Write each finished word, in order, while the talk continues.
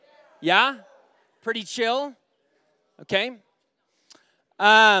Yeah? Pretty chill? Okay.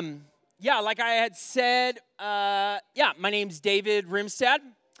 Like I had said, my name's David Rimstad.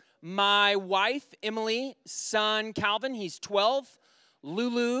 My wife, Emily, son, Calvin, he's 12.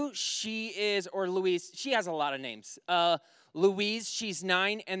 Lulu, Louise, she has a lot of names. Louise, she's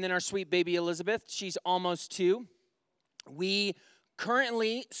 9, and then our sweet baby Elizabeth, she's almost 2. We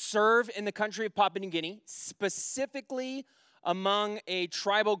currently serve in the country of Papua New Guinea, specifically among a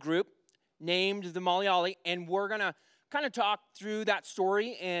tribal group named the Malayali, and we're going to kind of talk through that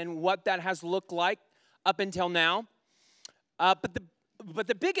story and what that has looked like up until now. But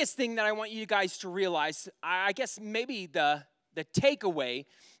the biggest thing that I want you guys to realize, I guess maybe the takeaway,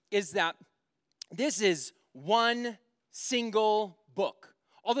 is that this is one single book.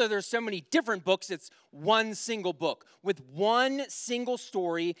 Although there's so many different books, it's one single book with one single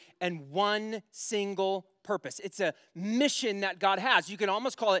story and one single purpose. It's a mission that God has. You can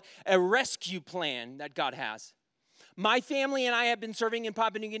almost call it a rescue plan that God has. My family and I have been serving in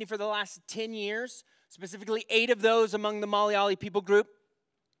Papua New Guinea for the last 10 years, specifically 8 of those among the Malayali people group.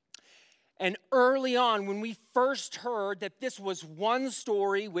 And early on, when we first heard that this was one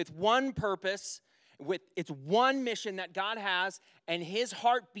story with one purpose, it's one mission that God has, and his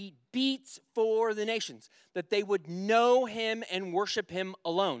heartbeat beats for the nations, that they would know him and worship him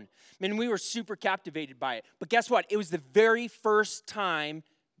alone. I mean, we were super captivated by it. But guess what? It was the very first time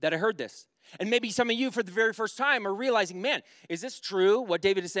that I heard this. And maybe some of you for the very first time are realizing, man, is this true, what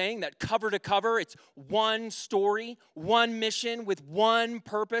David is saying, that cover to cover, it's one story, one mission with one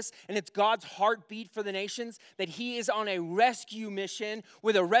purpose, and it's God's heartbeat for the nations, that he is on a rescue mission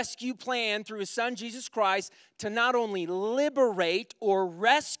with a rescue plan through his son, Jesus Christ, to not only liberate or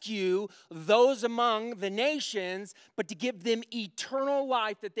rescue those among the nations, but to give them eternal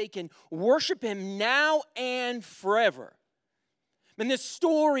life that they can worship him now and forever. And this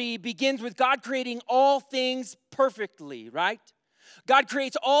story begins with God creating all things perfectly, right? God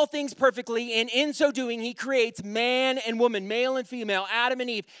creates all things perfectly, and in so doing, he creates man and woman, male and female, Adam and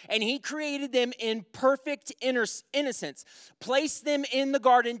Eve, and he created them in perfect innocence, placed them in the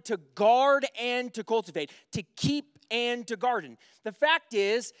garden to guard and to cultivate, to keep and to garden. The fact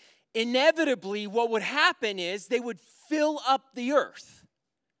is, inevitably, what would happen is they would fill up the earth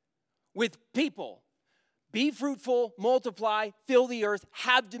with people. Be fruitful, multiply, fill the earth,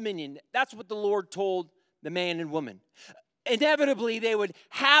 have dominion. That's what the Lord told the man and woman. Inevitably, they would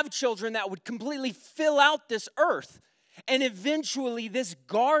have children that would completely fill out this earth. And eventually, this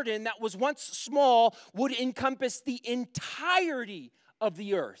garden that was once small would encompass the entirety of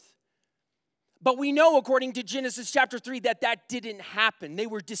the earth. But we know, according to Genesis chapter 3, that didn't happen. They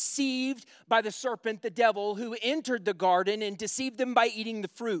were deceived by the serpent, the devil, who entered the garden and deceived them by eating the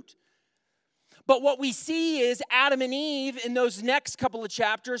fruit. But what we see is Adam and Eve in those next couple of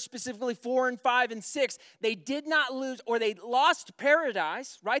chapters, specifically 4 and 5 and 6, they did not lose, or they lost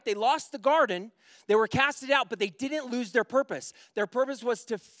paradise, right? They lost the garden. They were casted out, but they didn't lose their purpose. Their purpose was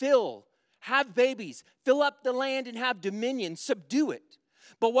to fill, have babies, fill up the land and have dominion, subdue it.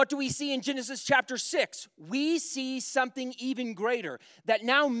 But what do we see in Genesis chapter 6? We see something even greater, that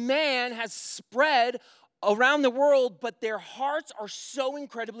now man has spread around the world, but their hearts are so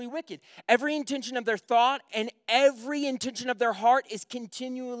incredibly wicked. Every intention of their thought and every intention of their heart is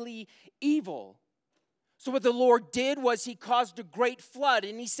continually evil. So what the Lord did was he caused a great flood,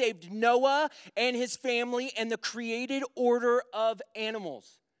 and he saved Noah and his family and the created order of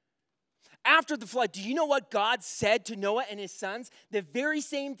animals. After the flood, do you know what God said to Noah and his sons? The very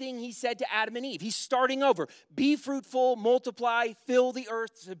same thing he said to Adam and Eve. He's starting over. Be fruitful, multiply, fill the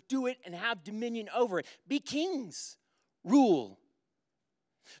earth, subdue it, and have dominion over it. Be kings, rule.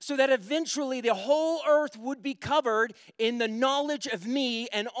 So that eventually the whole earth would be covered in the knowledge of me,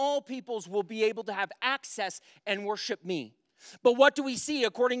 and all peoples will be able to have access and worship me. But what do we see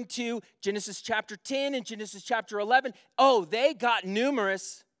according to Genesis chapter 10 and Genesis chapter 11? Oh, they got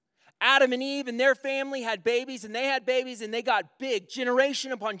numerous. Adam and Eve and their family had babies, and they had babies, and they got big,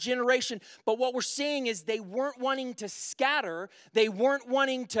 generation upon generation. But what we're seeing is they weren't wanting to scatter. They weren't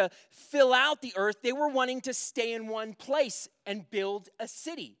wanting to fill out the earth. They were wanting to stay in one place and build a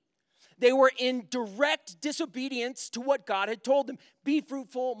city. They were in direct disobedience to what God had told them. Be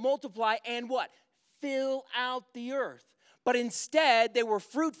fruitful, multiply, and what? Fill out the earth. But instead, they were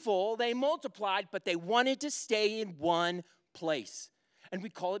fruitful, they multiplied, but they wanted to stay in one place. And we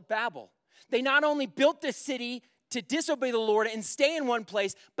call it Babel. They not only built this city to disobey the Lord and stay in one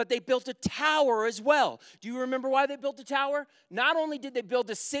place, but they built a tower as well. Do you remember why they built a tower? Not only did they build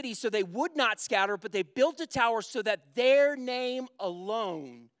a city so they would not scatter, but they built a tower so that their name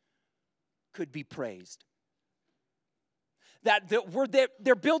alone could be praised.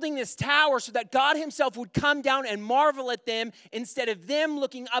 They're building this tower so that God himself would come down and marvel at them instead of them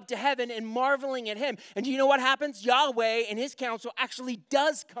looking up to heaven and marveling at him. And do you know what happens? Yahweh and his counsel actually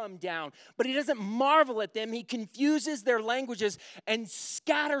does come down, but he doesn't marvel at them. He confuses their languages and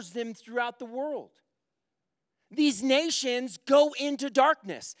scatters them throughout the world. These nations go into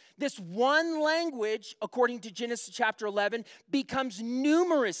darkness. This one language, according to Genesis chapter 11, becomes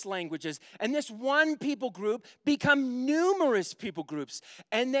numerous languages. And this one people group become numerous people groups.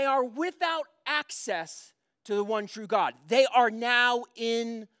 And they are without access to the one true God. They are now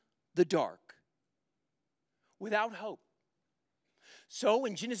in the dark, without hope. So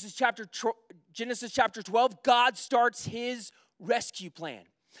in Genesis chapter 12, God starts his rescue plan.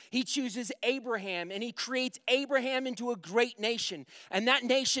 He chooses Abraham, and he creates Abraham into a great nation. And that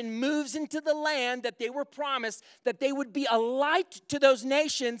nation moves into the land that they were promised, that they would be a light to those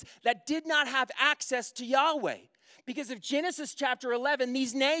nations that did not have access to Yahweh. Because of Genesis chapter 11,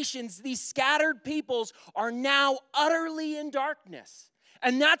 these nations, these scattered peoples, are now utterly in darkness.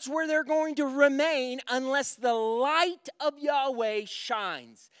 And that's where they're going to remain unless the light of Yahweh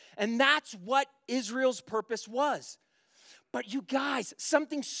shines. And that's what Israel's purpose was. But you guys,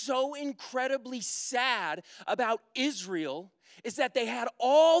 something so incredibly sad about Israel is that they had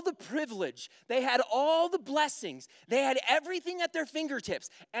all the privilege, they had all the blessings, they had everything at their fingertips,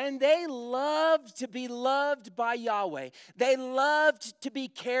 and they loved to be loved by Yahweh. They loved to be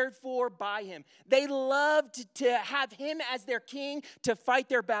cared for by him. They loved to have him as their king to fight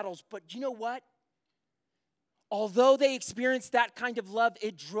their battles. But you know what? Although they experienced that kind of love,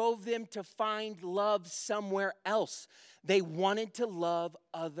 it drove them to find love somewhere else. They wanted to love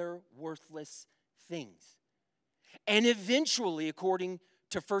other worthless things. And eventually, according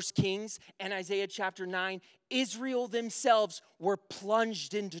to 1 Kings and Isaiah chapter 9, Israel themselves were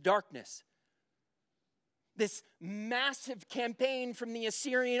plunged into darkness. This massive campaign from the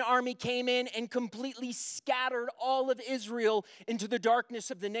Assyrian army came in and completely scattered all of Israel into the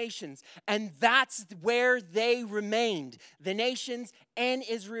darkness of the nations. And that's where they remained, the nations and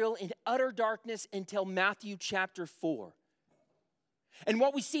Israel, in utter darkness until Matthew chapter 4. And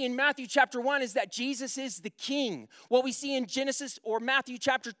what we see in Matthew chapter 1 is that Jesus is the king. What we see in Genesis or Matthew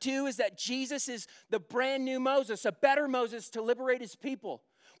chapter 2 is that Jesus is the brand new Moses, a better Moses to liberate his people.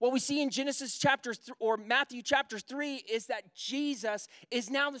 What we see in Matthew chapter 3 is that Jesus is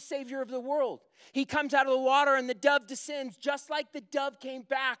now the Savior of the world. He comes out of the water and the dove descends, just like the dove came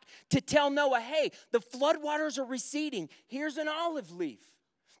back to tell Noah, hey, the floodwaters are receding. Here's an olive leaf.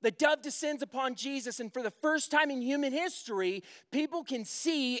 The dove descends upon Jesus, and for the first time in human history, people can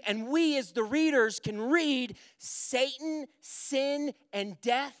see, and we as the readers can read, Satan, sin, and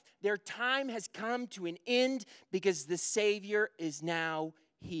death, their time has come to an end because the Savior is now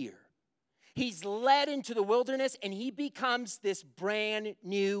here. He's led into the wilderness and he becomes this brand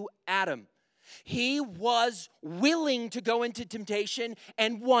new Adam. He was willing to go into temptation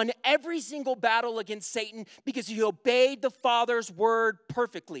and won every single battle against Satan because he obeyed the Father's word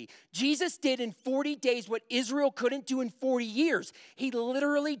perfectly. Jesus did in 40 days what Israel couldn't do in 40 years. He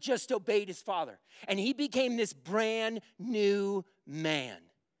literally just obeyed his Father, and he became this brand new man.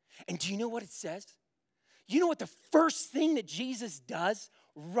 And do you know what it says? You know what the first thing that Jesus does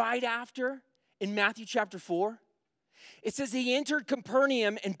right after in Matthew chapter 4? It says he entered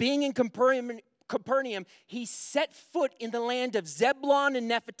Capernaum, and being in Capernaum, he set foot in the land of Zebulun and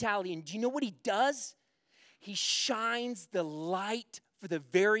Naphtali. And do you know what he does? He shines the light for the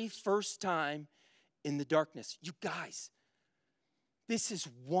very first time in the darkness. You guys, this is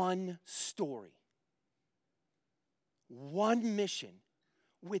one story, one mission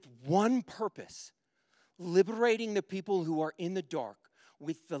with one purpose: liberating the people who are in the dark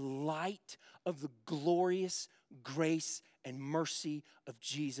with the light of the glorious grace and mercy of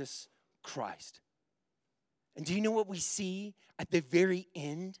Jesus Christ. And do you know what we see at the very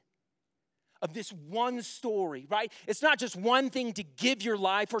end of this one story, right? It's not just one thing to give your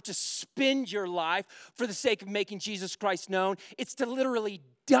life or to spend your life for the sake of making Jesus Christ known. It's to literally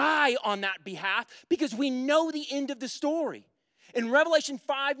die on that behalf because we know the end of the story. In Revelation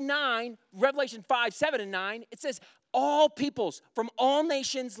 5, 7, and 9, it says, all peoples from all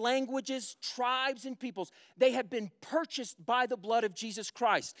nations, languages, tribes, and peoples, they have been purchased by the blood of Jesus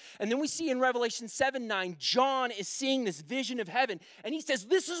Christ. And then we see in Revelation 7:9, John is seeing this vision of heaven. And he says,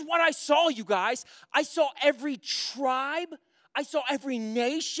 this is what I saw, you guys. I saw every tribe. I saw every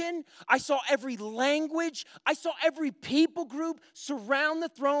nation. I saw every language. I saw every people group surround the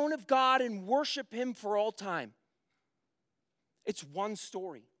throne of God and worship him for all time. It's one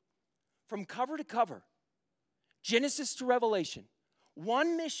story. From cover to cover, Genesis to Revelation,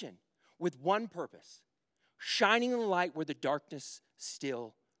 one mission with one purpose: shining the light where the darkness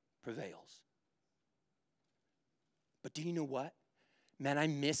still prevails. But do you know what? Man, I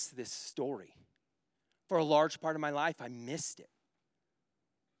missed this story. For a large part of my life, I missed it.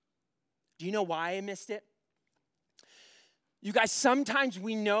 Do you know why I missed it? You guys, sometimes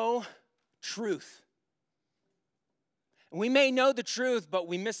we know truth. And we may know the truth, but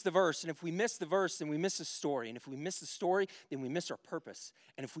we miss the verse. And if we miss the verse, then we miss the story. And if we miss the story, then we miss our purpose.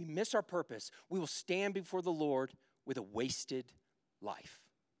 And if we miss our purpose, we will stand before the Lord with a wasted life.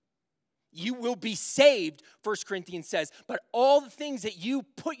 You will be saved, 1 Corinthians says, but all the things that you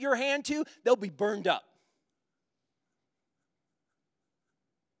put your hand to, they'll be burned up.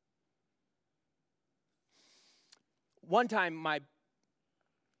 One time,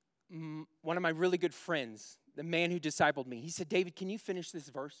 one of my really good friends, the man who discipled me, he said, David, can you finish this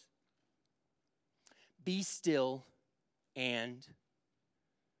verse? Be still and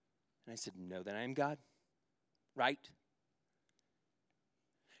I said, know that I am God, right?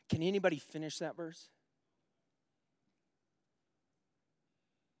 Can anybody finish that verse?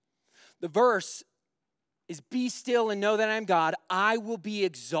 The verse is, be still and know that I am God. I will be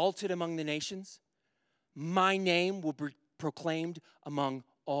exalted among the nations. My name will be proclaimed among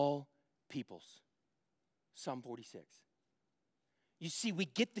all peoples. Psalm 46. You see, we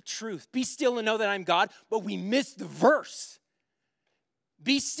get the truth. Be still and know that I'm God, but we miss the verse.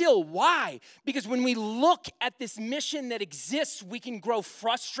 Be still. Why? Because when we look at this mission that exists, we can grow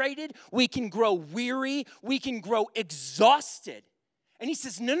frustrated, we can grow weary, we can grow exhausted. And he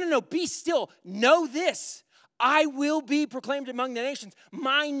says, no, be still. Know this. I will be proclaimed among the nations.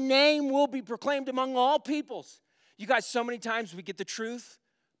 My name will be proclaimed among all peoples. You guys, so many times we get the truth,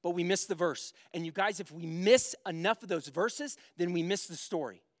 but we miss the verse. And you guys, if we miss enough of those verses, then we miss the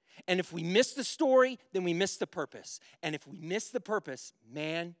story. And if we miss the story, then we miss the purpose. And if we miss the purpose,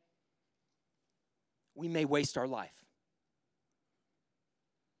 man, we may waste our life.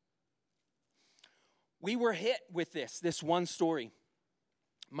 We were hit with this one story.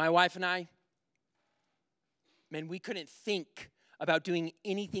 My wife and I, man, we couldn't think about doing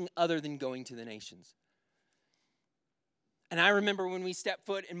anything other than going to the nations. And I remember when we stepped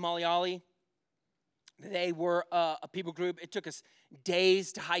foot in Malawi, they were a people group. It took us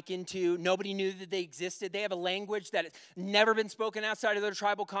days to hike into. Nobody knew that they existed. They have a language that has never been spoken outside of their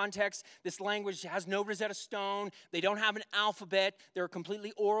tribal context. This language has no Rosetta Stone. They don't have an alphabet. They're a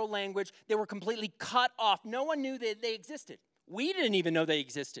completely oral language. They were completely cut off. No one knew that they existed. We didn't even know they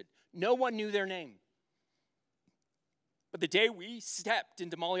existed. No one knew their name. But the day we stepped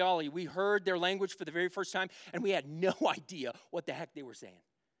into Malawi, we heard their language for the very first time, and we had no idea what the heck they were saying.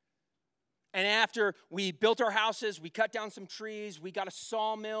 And after we built our houses, we cut down some trees, we got a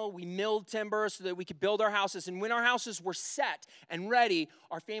sawmill, we milled timber so that we could build our houses. And when our houses were set and ready,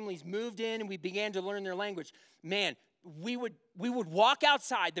 our families moved in and we began to learn their language. Man, we would walk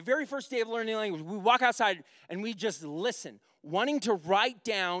outside. The very first day of learning language, we walk outside and we just listen, wanting to write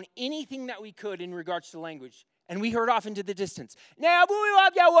down anything that we could in regards to language. And we heard off into the distance.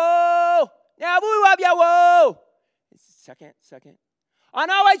 Second.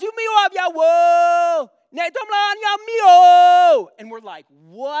 And we're like,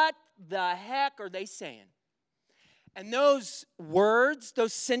 what the heck are they saying? And those words,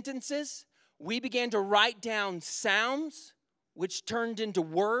 those sentences, we began to write down sounds, which turned into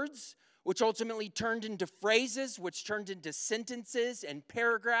words, which ultimately turned into phrases, which turned into sentences and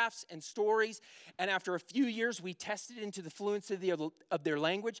paragraphs and stories. And after a few years, we tested into the fluency of their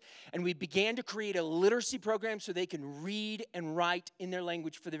language, and we began to create a literacy program so they can read and write in their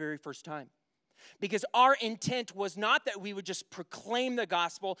language for the very first time. Because our intent was not that we would just proclaim the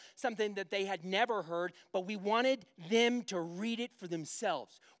gospel, something that they had never heard, but we wanted them to read it for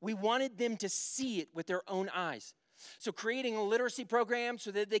themselves. We wanted them to see it with their own eyes. So creating a literacy program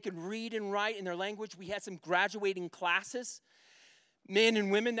so that they could read and write in their language. We had some graduating classes, men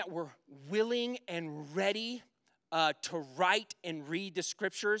and women that were willing and ready to write and read the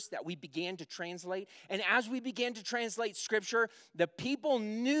scriptures that we began to translate. And as we began to translate scripture, the people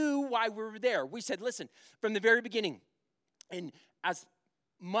knew why we were there. We said, listen, from the very beginning, and as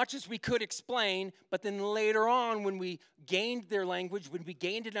much as we could explain, but then later on when we gained their language, when we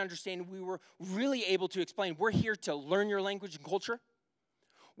gained an understanding, we were really able to explain, we're here to learn your language and culture.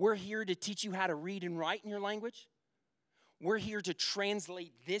 We're here to teach you how to read and write in your language. We're here to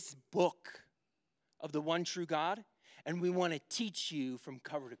translate this book of the one true God, and we want to teach you from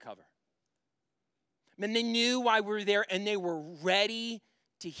cover to cover. And they knew why we were there, and they were ready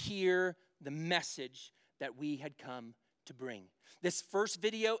to hear the message that we had come to to bring. This first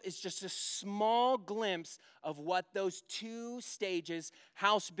video is just a small glimpse of what those 2 stages,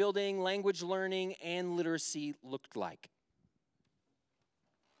 house building, language learning, and literacy, looked like.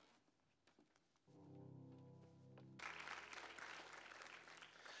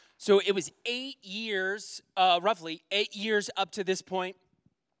 So it was 8 years, roughly 8 years up to this point.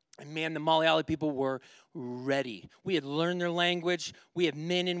 And man, the Malayali people were ready. We had learned their language. We have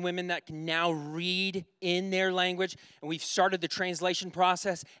men and women that can now read in their language. And we've started the translation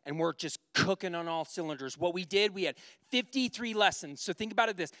process, and we're just cooking on all cylinders. What we did, we had 53 lessons. So think about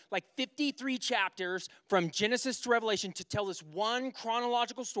it this, like 53 chapters from Genesis to Revelation to tell this one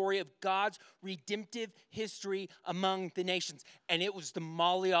chronological story of God's redemptive history among the nations. And it was the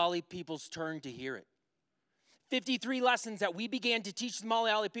Malayali people's turn to hear it. 53 lessons that we began to teach the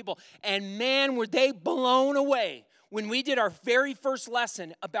Malayali people. And man, were they blown away when we did our very first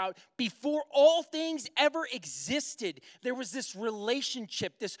lesson about before all things ever existed, there was this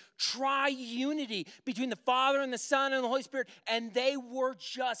relationship, this tri-unity between the Father and the Son and the Holy Spirit. And they were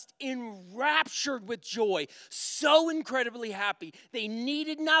just enraptured with joy, so incredibly happy. They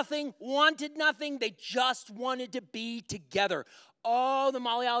needed nothing, wanted nothing. They just wanted to be together. All the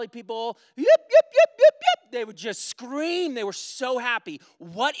Malayali people, yip, yip, yip, yip, yip. They would just scream. They were so happy.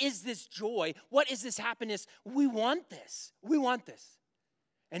 What is this joy? What is this happiness? We want this. We want this.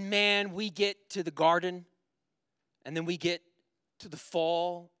 And man, we get to the garden, and then we get to the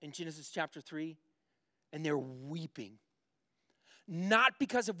fall in Genesis chapter 3, and they're weeping. Not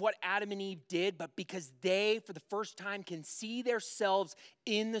because of what Adam and Eve did, but because they, for the first time, can see themselves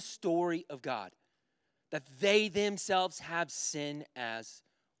in the story of God. That they themselves have sin as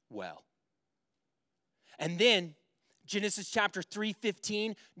well. And then Genesis chapter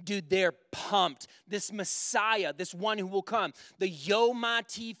 3:15, dude, they're pumped. This Messiah, this one who will come, the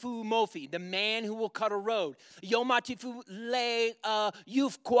Yomatifu Mofi, the man who will cut a road. Yomatifu le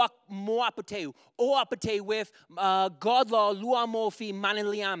yufkwak moapateu, oapate with godla luamofi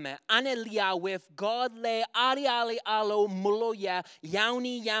maneliame, anelia with godle ariali alo muloya,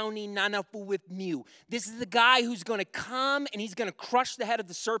 yauni nanafu with mu. This is the guy who's going to come and he's going to crush the head of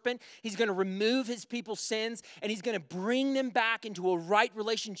the serpent. He's going to remove his people's sins, and he's going to bring them back into a right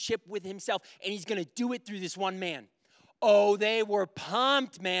relationship with himself, and he's going to do it through this one man. Oh, they were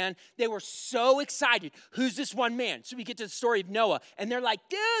pumped, man. They were so excited. Who's this one man? So we get to the story of Noah, and they're like,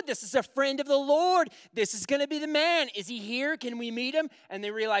 dude, this is a friend of the Lord. This is going to be the man. Is he here? Can we meet him? And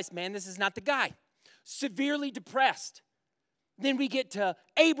they realize, man, this is not the guy. Severely depressed. Then we get to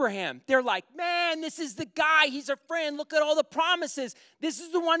Abraham. They're like, man, this is the guy. He's our friend. Look at all the promises. This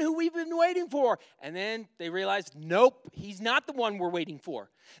is the one who we've been waiting for. And then they realize, nope, he's not the one we're waiting for.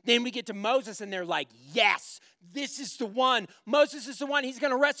 Then we get to Moses, and they're like, yes, this is the one. Moses is the one. He's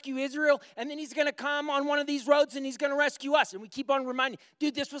going to rescue Israel, and then he's going to come on one of these roads, and he's going to rescue us. And we keep on reminding,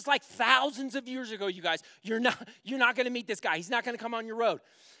 dude, this was like thousands of years ago, you guys. You're not going to meet this guy. He's not going to come on your road.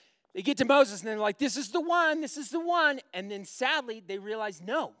 They get to Moses, and they're like, this is the one, this is the one. And then sadly, they realize,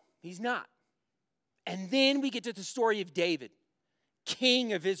 no, he's not. And then we get to the story of David,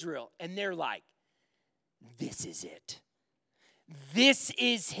 king of Israel. And they're like, this is it. This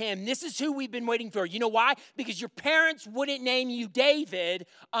is him. This is who we've been waiting for. You know why? Because your parents wouldn't name you David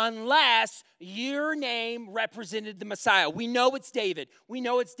unless your name represented the Messiah. We know it's David. We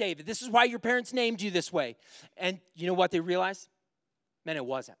know it's David. This is why your parents named you this way. And you know what they realized? Man, it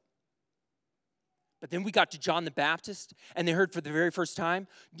wasn't. But then we got to John the Baptist, and they heard for the very first time,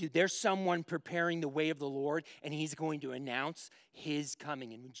 dude, there's someone preparing the way of the Lord, and he's going to announce his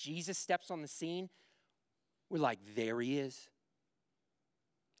coming. And when Jesus steps on the scene, we're like, there he is.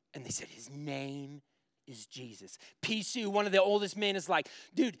 And they said, his name is Jesus. Pisu, one of the oldest men, is like,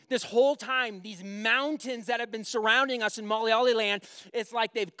 dude, this whole time, these mountains that have been surrounding us in Malayali land, it's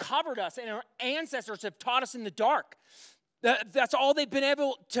like they've covered us, and our ancestors have taught us in the dark. That's all they've been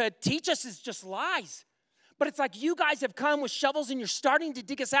able to teach us is just lies. But it's like you guys have come with shovels and you're starting to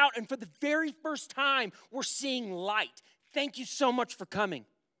dig us out. And for the very first time, we're seeing light. Thank you so much for coming.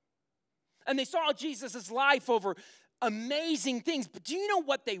 And they saw Jesus' life over amazing things. But do you know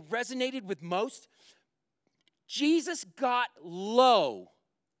what they resonated with most? Jesus got low.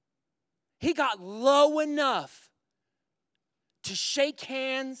 He got low enough to shake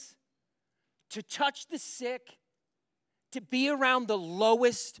hands, to touch the sick, to be around the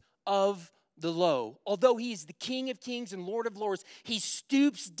lowest of the low. Although he is the King of Kings and Lord of Lords, he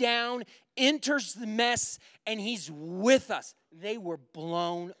stoops down, enters the mess, and he's with us. They were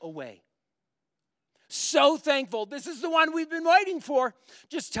blown away. So thankful. This is the one we've been waiting for.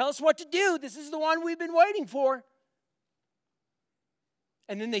 Just tell us what to do. This is the one we've been waiting for.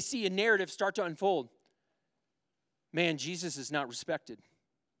 And then they see a narrative start to unfold. Man, Jesus is not respected.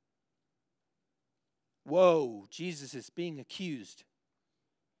 Whoa, Jesus is being accused.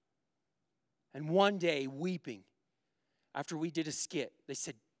 And one day, weeping, after we did a skit, they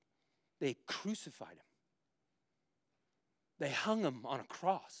said they crucified him. They hung him on a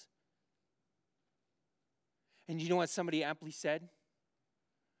cross. And you know what somebody aptly said?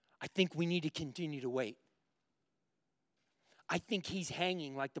 I think we need to continue to wait. I think he's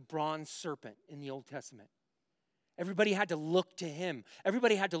hanging like the bronze serpent in the Old Testament. Everybody had to look to him.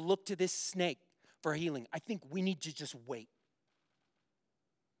 Everybody had to look to this snake for healing. I think we need to just wait.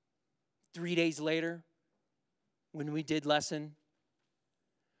 3 days later, when we did lesson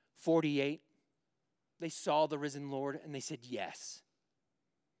 48, they saw the risen Lord and they said, yes.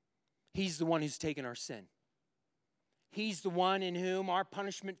 He's the one who's taken our sin. He's the one in whom our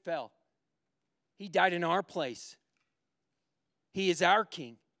punishment fell. He died in our place. He is our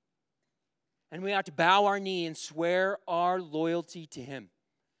King. And we have to bow our knee and swear our loyalty to him.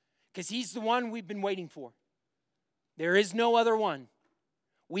 Because he's the one we've been waiting for. There is no other one.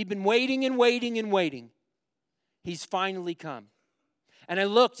 We've been waiting and waiting and waiting. He's finally come. And I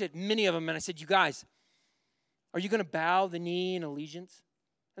looked at many of them and I said, you guys, are you going to bow the knee in allegiance?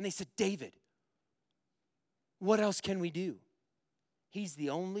 And they said, David, what else can we do? He's the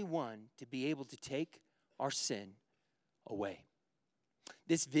only one to be able to take our sin away.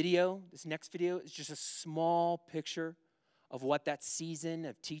 This next video, is just a small picture of what that season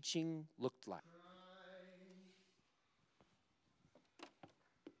of teaching looked like.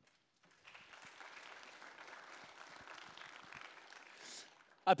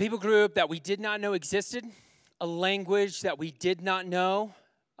 A people group that we did not know existed, a language that we did not know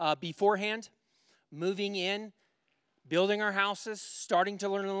beforehand, moving in, building our houses, starting to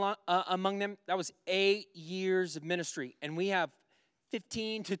learn among them. That was 8 years of ministry, and we have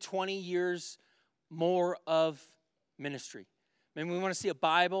 15 to 20 years more of ministry. And we want to see a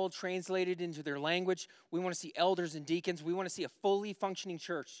Bible translated into their language. We want to see elders and deacons. We want to see a fully functioning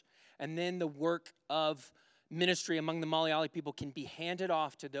church. And then the work of ministry among the Malayali people can be handed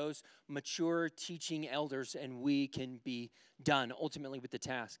off to those mature teaching elders, and we can be done ultimately with the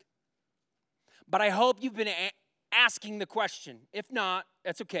task. But I hope you've been asking the question. If not,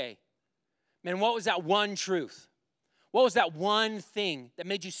 that's okay. Man, what was that one truth? What was that one thing that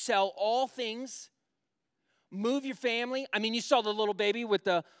made you sell all things, move your family? I mean, you saw the little baby with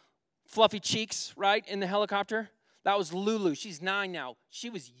the fluffy cheeks, right, in the helicopter? That was Lulu. She's 9 now. She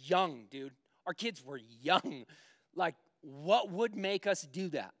was young, dude. Our kids were young. Like, what would make us do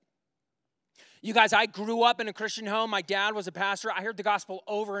that? You guys, I grew up in a Christian home. My dad was a pastor. I heard the gospel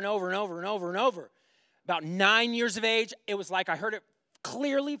over and over and over and over and over. About 9 years of age, it was like I heard it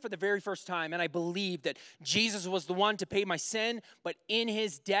clearly for the very first time, and I believed that Jesus was the one to pay my sin, but in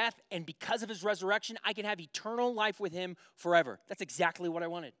his death and because of his resurrection, I can have eternal life with him forever. That's exactly what I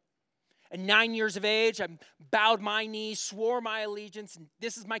wanted. At 9 years of age, I bowed my knee, swore my allegiance, and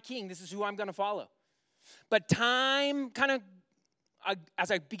this is my king. This is who I'm going to follow. But time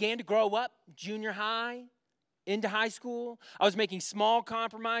as I began to grow up, junior high, into high school, I was making small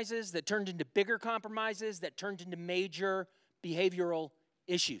compromises that turned into bigger compromises that turned into major behavioral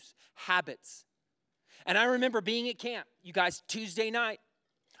issues, habits. And I remember being at camp, you guys, Tuesday night.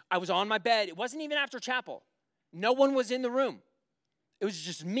 I was on my bed. It wasn't even after chapel. No one was in the room. It was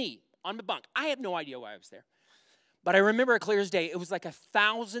just me on the bunk. I have no idea why I was there. But I remember it clear as day. It was like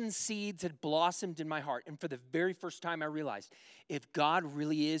 1,000 seeds had blossomed in my heart. And for the very first time, I realized if God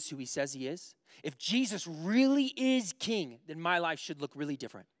really is who he says he is, if Jesus really is king, then my life should look really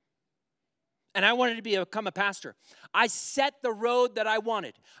different. And I wanted to become a pastor. I set the road that I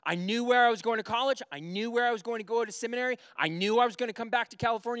wanted. I knew where I was going to college. I knew where I was going to go to seminary. I knew I was going to come back to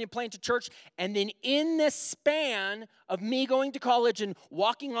California and plant a church. And then in this span of me going to college and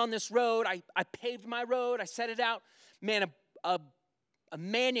walking on this road, I paved my road. I set it out. Man, a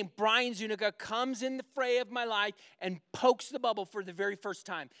man named Brian Zuniga comes in the fray of my life and pokes the bubble for the very first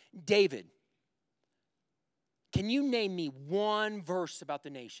time. David, can you name me one verse about the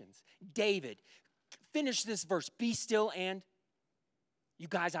nations? David, finish this verse. Be still and... You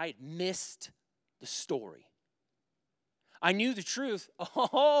guys, I had missed the story. I knew the truth.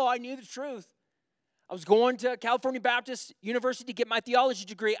 Oh, I knew the truth. I was going to California Baptist University to get my theology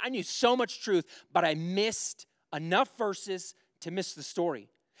degree. I knew so much truth, but I missed enough verses to miss the story.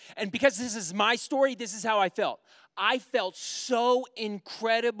 And because this is my story, this is how I felt. I felt so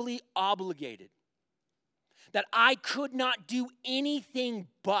incredibly obligated that I could not do anything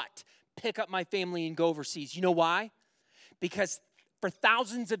but pick up my family and go overseas. You know why? Because for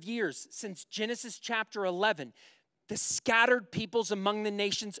thousands of years, since Genesis chapter 11, the scattered peoples among the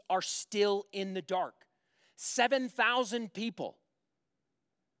nations are still in the dark. 7,000 people.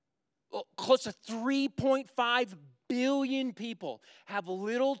 Close to 3.5 billion people have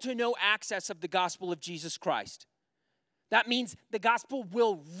little to no access of the gospel of Jesus Christ. That means the gospel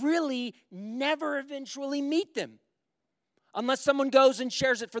will really never eventually meet them unless someone goes and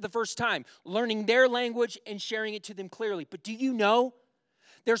shares it for the first time, learning their language and sharing it to them clearly. But do you know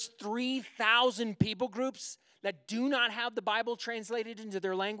there's 3,000 people groups that do not have the Bible translated into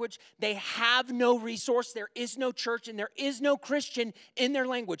their language? They have no resource. There is no church and there is no Christian in their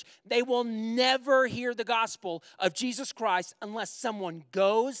language. They will never hear the gospel of Jesus Christ unless someone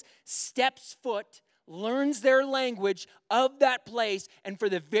goes, steps foot, learns their language of that place, and for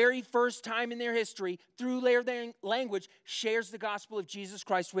the very first time in their history, through their language, shares the gospel of Jesus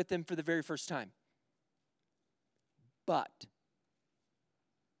Christ with them for the very first time. But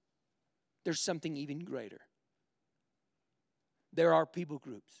there's something even greater. There are people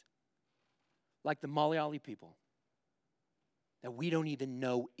groups like the Malayali people that we don't even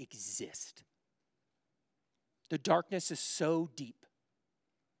know exist. The darkness is so deep.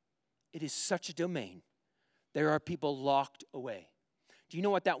 It is such a domain. There are people locked away. Do you know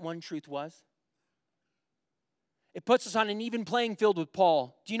what that one truth was? It puts us on an even playing field with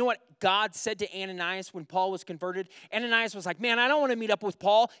Paul. Do you know what God said to Ananias when Paul was converted? Ananias was like, man, I don't want to meet up with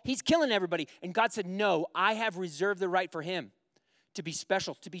Paul. He's killing everybody. And God said, no, I have reserved the right for him to be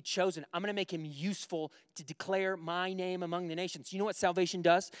special, to be chosen. I'm going to make him useful to declare my name among the nations. You know what salvation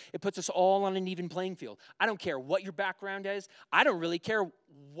does? It puts us all on an even playing field. I don't care what your background is. I don't really care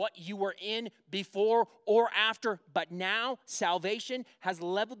what you were in before or after. But now salvation has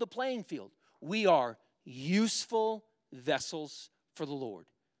leveled the playing field. We are useful vessels for the Lord,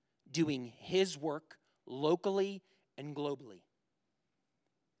 doing his work locally and globally.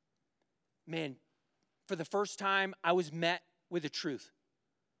 Man, for the first time, I was met with the truth.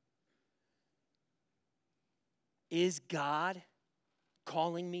 Is God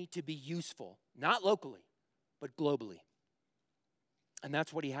calling me to be useful, not locally, but globally? And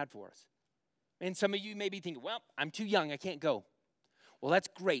that's what he had for us. And some of you may be thinking, well, I'm too young, I can't go. Well, that's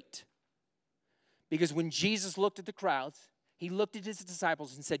great. Because when Jesus looked at the crowds, he looked at his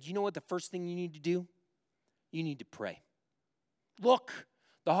disciples and said, you know what the first thing you need to do? You need to pray. Look,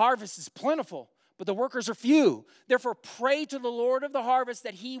 the harvest is plentiful, but the workers are few. Therefore, pray to the Lord of the harvest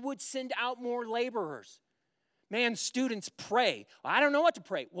that he would send out more laborers. Man, students, pray. I don't know what to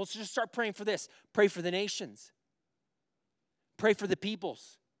pray. Well, just start praying for this. Pray for the nations. Pray for the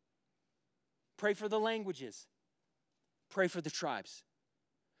peoples. Pray for the languages. Pray for the tribes.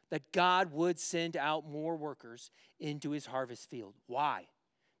 That God would send out more workers into his harvest field. Why?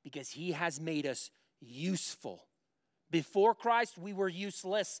 Because he has made us useful. Before Christ, we were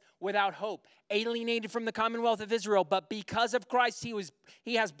useless, without hope, alienated from the commonwealth of Israel. But because of Christ,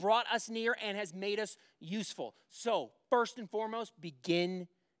 he has brought us near and has made us useful. So, first and foremost, begin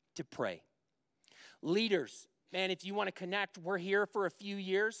to pray. Leaders, man, if you want to connect, we're here for a few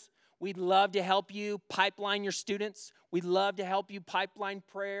years. We'd love to help you pipeline your students. We'd love to help you pipeline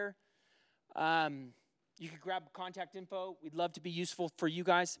prayer. You could grab contact info. We'd love to be useful for you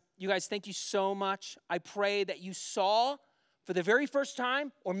guys. You guys, thank you so much. I pray that you saw for the very first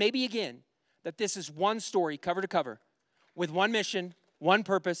time, or maybe again, that this is one story cover to cover with one mission, one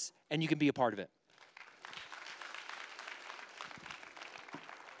purpose, and you can be a part of it.